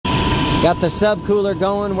Got the subcooler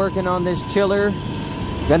going, working on this chiller.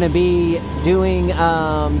 Gonna be doing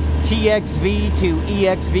TXV to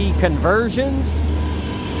EXV conversions.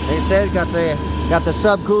 They said got the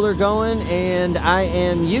subcooler going, and I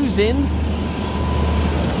am using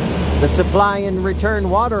the supply and return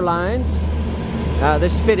water lines.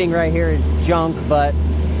 This fitting right here is junk, but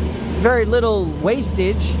it's very little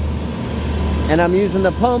wastage, and I'm using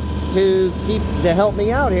the pump to help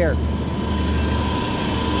me out here.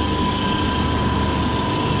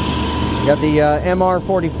 Got the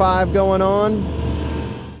MR45 going on.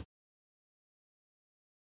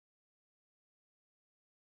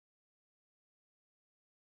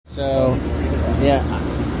 So, yeah,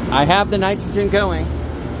 I have the nitrogen going.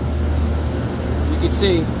 You can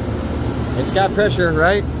see it's got pressure,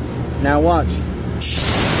 right? Now watch.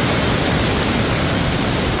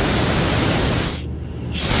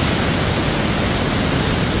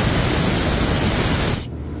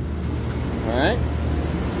 All right.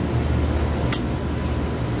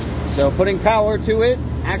 So putting power to it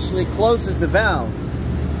actually closes the valve.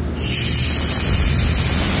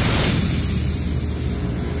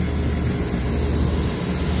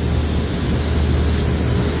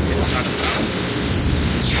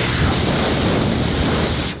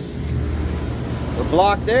 We're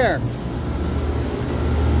blocked there.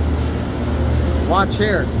 Watch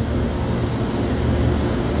here.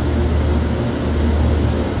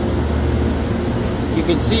 You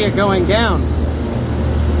can see it going down.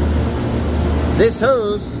 This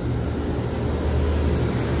hose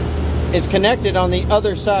is connected on the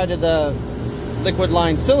other side of the liquid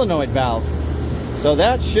line solenoid valve. So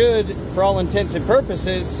that should, for all intents and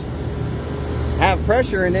purposes, have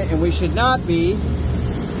pressure in it, and we should not be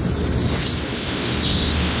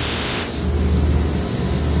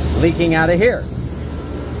leaking out of here.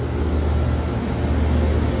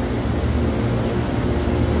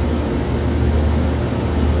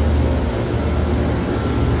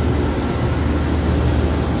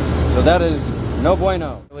 So that is no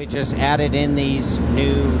bueno. We just added in these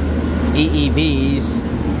new EEVs,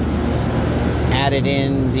 added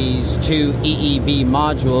in these two EEV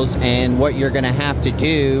modules, and what you're going to have to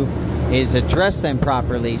do is address them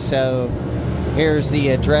properly. So here's the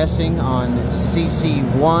addressing on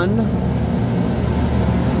CC1.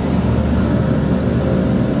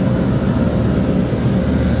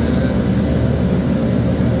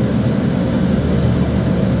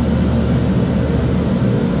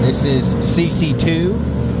 This is CC2.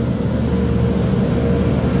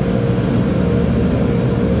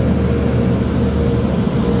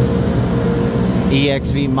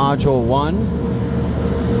 EXV module 1.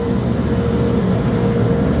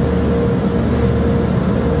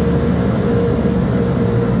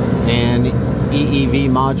 And EEV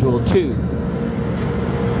module 2.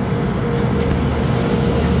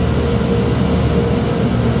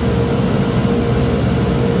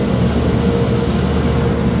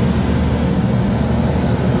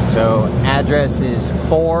 So address is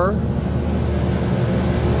 4,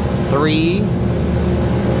 3,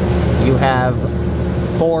 you have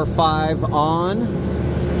 4, 5 on.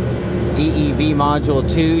 EEV module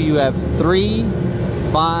 2, you have 3,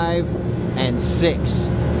 5, and 6.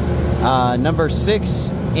 Number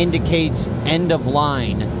 6 indicates end of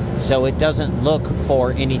line, so it doesn't look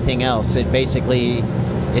for anything else.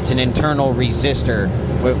 It's an internal resistor,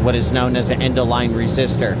 what is known as an end of line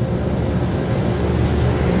resistor.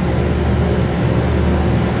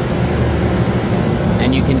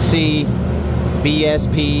 And you can see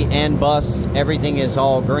BSP and bus, everything is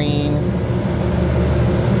all green.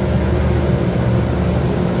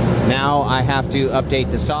 Now I have to update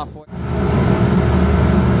the software.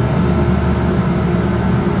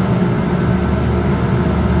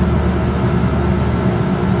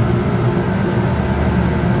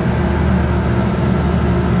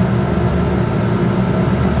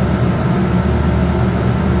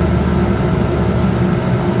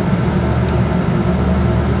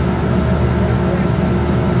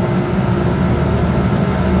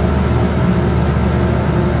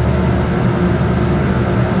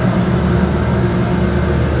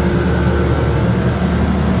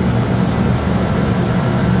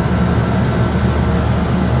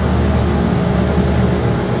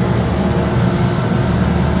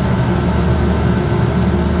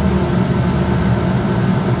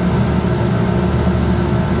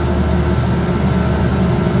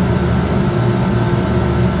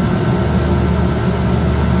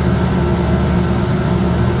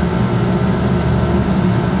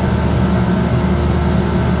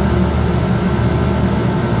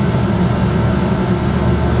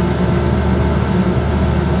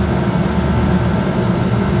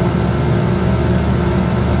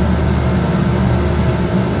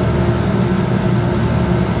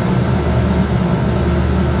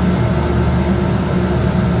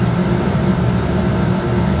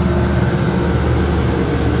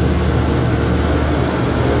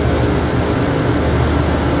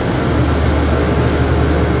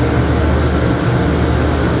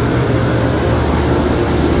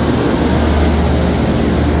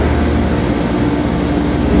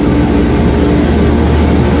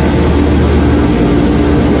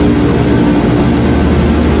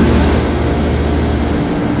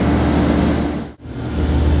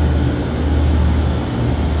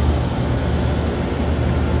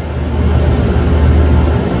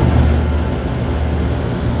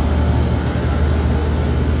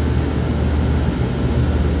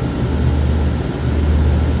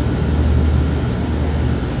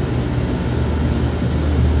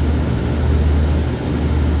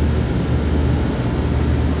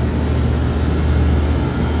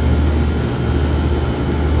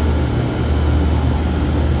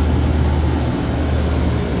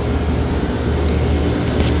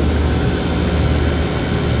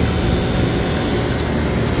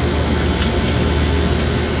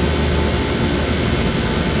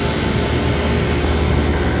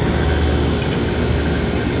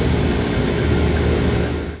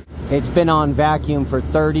 It's been on vacuum for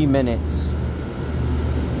 30 minutes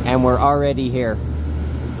and we're already here.